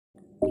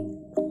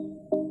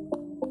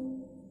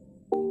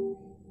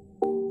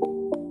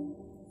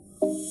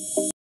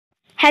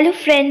Hello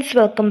friends,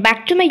 welcome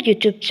back to my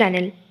YouTube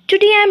channel.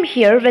 Today I am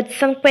here with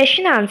some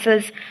question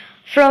answers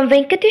from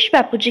Venkatesh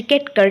Bapuji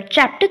Ketkar,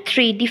 Chapter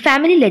 3, The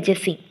Family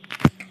Legacy.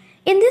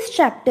 In this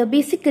chapter,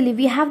 basically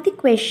we have the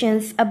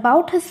questions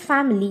about his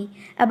family,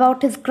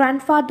 about his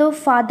grandfather,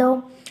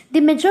 father,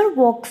 the major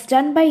works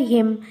done by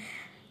him,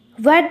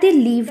 where they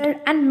lived,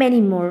 and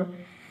many more.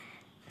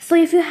 So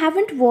if you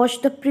haven't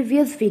watched the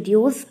previous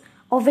videos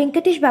of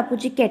Venkatesh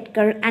Bapuji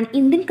Ketkar, an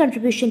Indian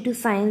contribution to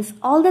science,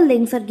 all the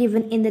links are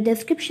given in the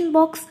description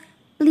box.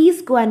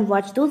 Please go and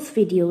watch those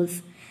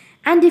videos.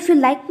 And if you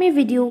like my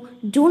video,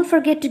 don't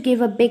forget to give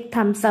a big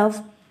thumbs up,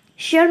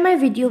 share my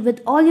video with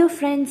all your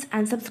friends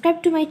and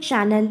subscribe to my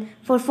channel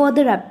for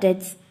further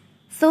updates.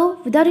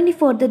 So without any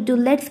further ado,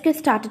 let's get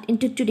started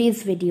into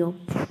today's video.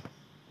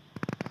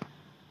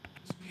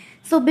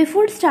 So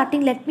before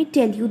starting, let me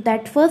tell you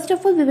that first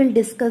of all we will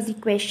discuss the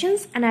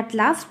questions and at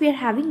last we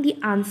are having the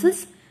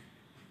answers.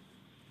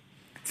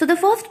 So the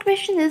first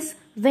question is,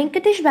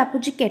 Venkatesh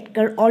Bapuji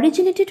Ketkar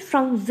originated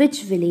from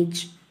which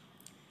village?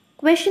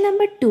 Question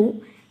number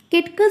 2,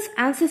 Ketkar's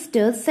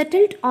ancestors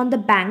settled on the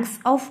banks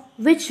of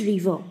which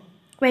river?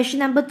 Question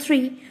number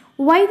 3,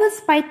 why was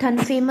Python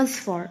famous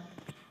for?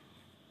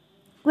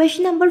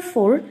 Question number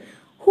 4,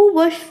 who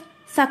was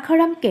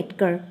Sakharam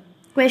Ketkar?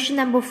 Question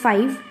number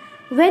 5,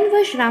 when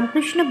was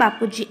Ramkrishna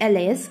Bapuji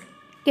alias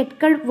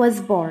Ketkar was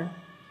born?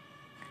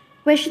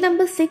 Question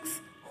number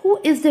 6, who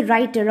is the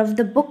writer of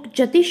the book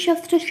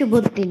Jyotishastra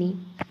subodhini?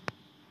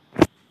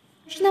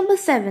 Question number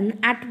 7,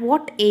 at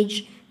what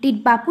age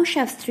did Bapu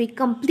Shastri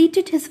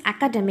completed his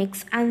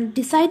academics and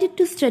decided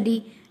to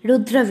study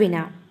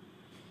rudraveena?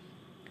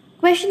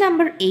 Question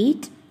number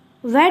 8,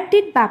 where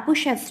did Bapu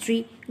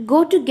Shastri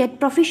go to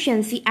get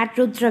proficiency at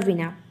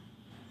rudraveena?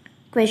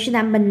 Question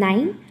number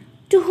 9,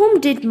 to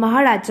whom did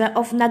Maharaja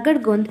of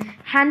Nagargund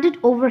handed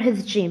over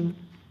his gem?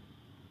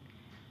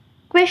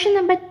 Question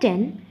number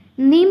 10,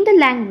 name the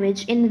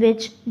language in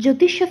which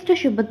Jyotishastra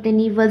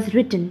subodhini was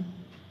written.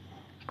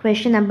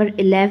 Question number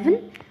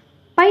 11,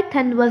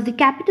 Python was the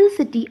capital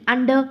city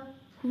under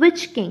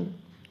which king?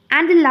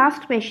 And the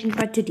last question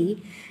for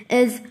today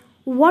is,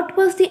 what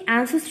was the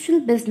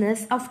ancestral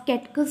business of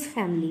Ketkar's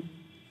family?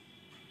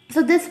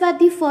 So these were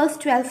the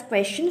first 12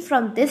 questions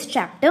from this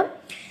chapter.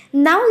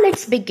 Now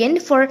let's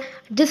begin for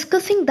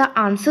discussing the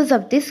answers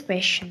of this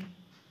question.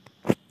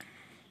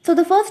 So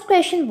the first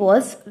question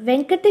was,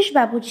 Venkatesh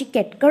Bapuji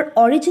Ketkar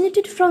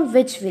originated from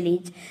which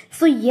village?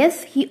 So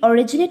yes, he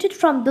originated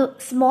from the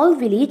small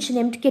village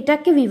named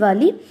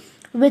Ketakevivali,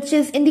 which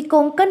is in the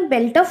Konkan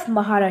belt of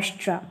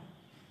Maharashtra.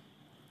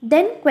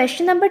 Then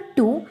question number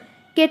 2,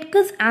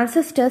 Ketkar's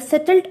ancestors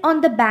settled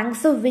on the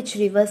banks of which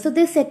river? So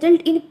they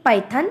settled in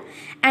Python,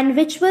 and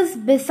which was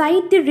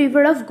beside the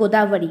river of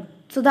Godavari.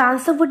 So the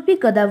answer would be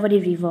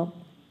Godavari river.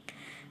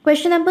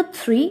 Question number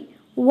 3,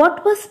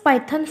 what was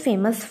Python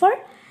famous for?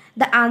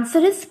 The answer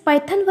is,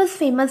 Python was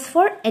famous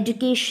for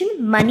education,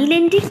 money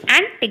lending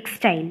and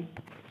textile.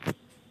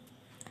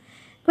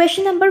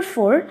 Question number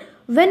 4,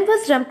 when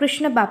was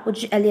Ramkrishna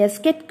Bapuji alias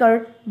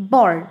Ketkar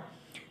born?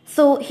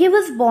 So he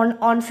was born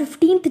on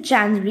 15th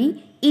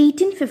January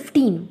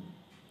 1815.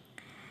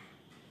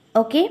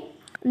 Okay,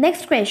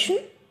 next question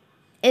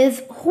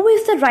is, who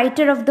is the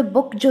writer of the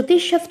book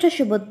Jyotishastra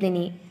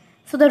subodhini?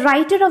 So the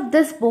writer of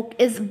this book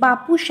is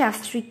Bapu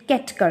Shastri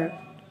Ketkar,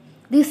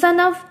 the son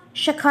of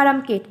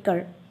Sakharam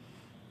Ketkar.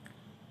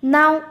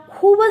 Now,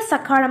 who was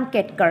Sakharam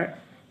Ketkar?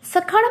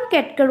 Sakharam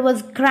Ketkar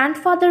was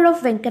grandfather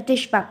of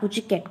Venkatesh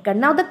Bapuji Ketkar.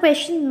 Now the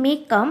question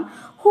may come,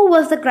 who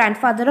was the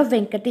grandfather of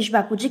Venkatesh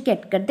Bapuji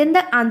Ketkar? Then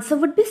the answer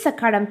would be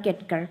Sakharam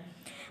Ketkar.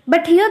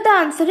 But here the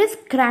answer is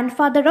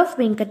grandfather of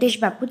Venkatesh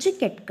Bapuji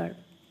Ketkar.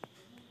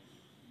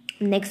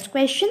 Next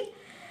question.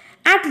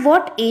 At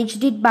what age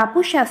did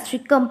Bapu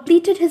Shastri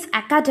completed his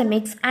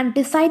academics and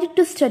decided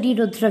to study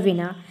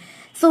rudraveena?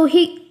 So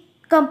he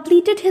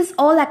completed his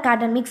all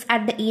academics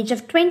at the age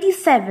of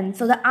 27.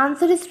 So the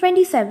answer is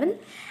 27.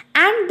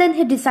 And then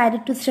he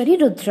decided to study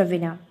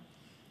rudraveena.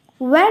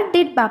 Where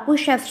did Bapu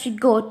Shastri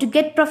go to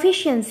get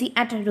proficiency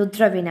at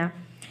rudraveena?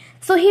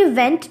 So he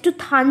went to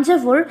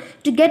Thanjavur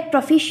to get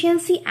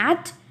proficiency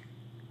at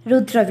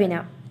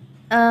rudraveena.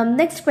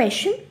 Next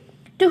question.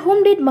 To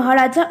whom did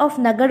Maharaja of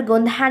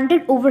Nagargund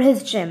handed over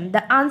his gem?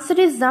 The answer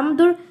is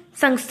Ramdur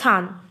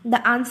Sansthan.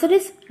 The answer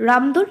is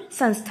Ramdur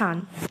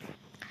Sansthan.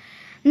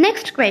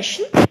 Next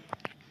question.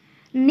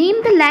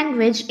 Name the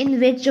language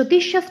in which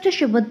Jyotishastra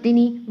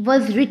subodhini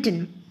was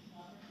written.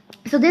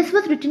 So this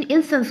was written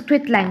in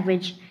Sanskrit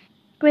language.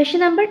 Question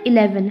number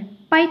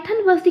 11.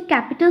 Python was the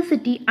capital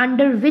city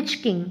under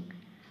which king?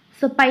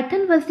 So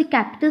Python was the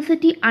capital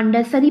city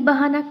under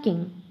Saribahana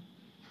king.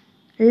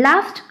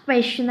 Last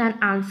question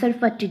and answer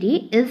for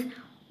today is,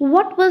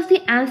 what was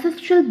the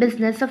ancestral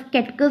business of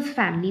Ketkar's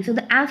family? So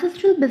the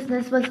ancestral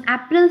business was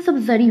apparels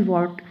of zari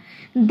work.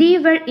 They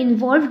were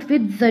involved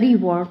with zari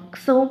work.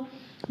 So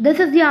this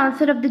is the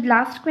answer of the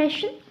last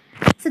question.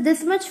 So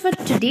this much for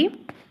today.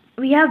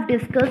 We have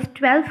discussed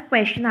 12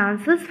 question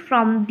answers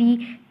from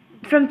the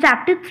from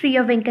chapter 3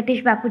 of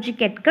Venkatesh Bapuji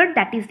Ketkar,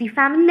 that is the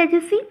family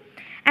legacy.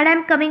 And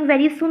I'm coming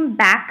very soon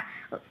back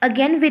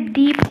again with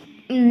the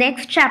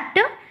next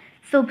chapter.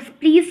 So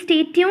please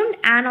stay tuned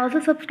and also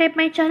subscribe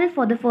my channel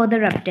for the further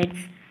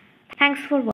updates. Thanks for watching.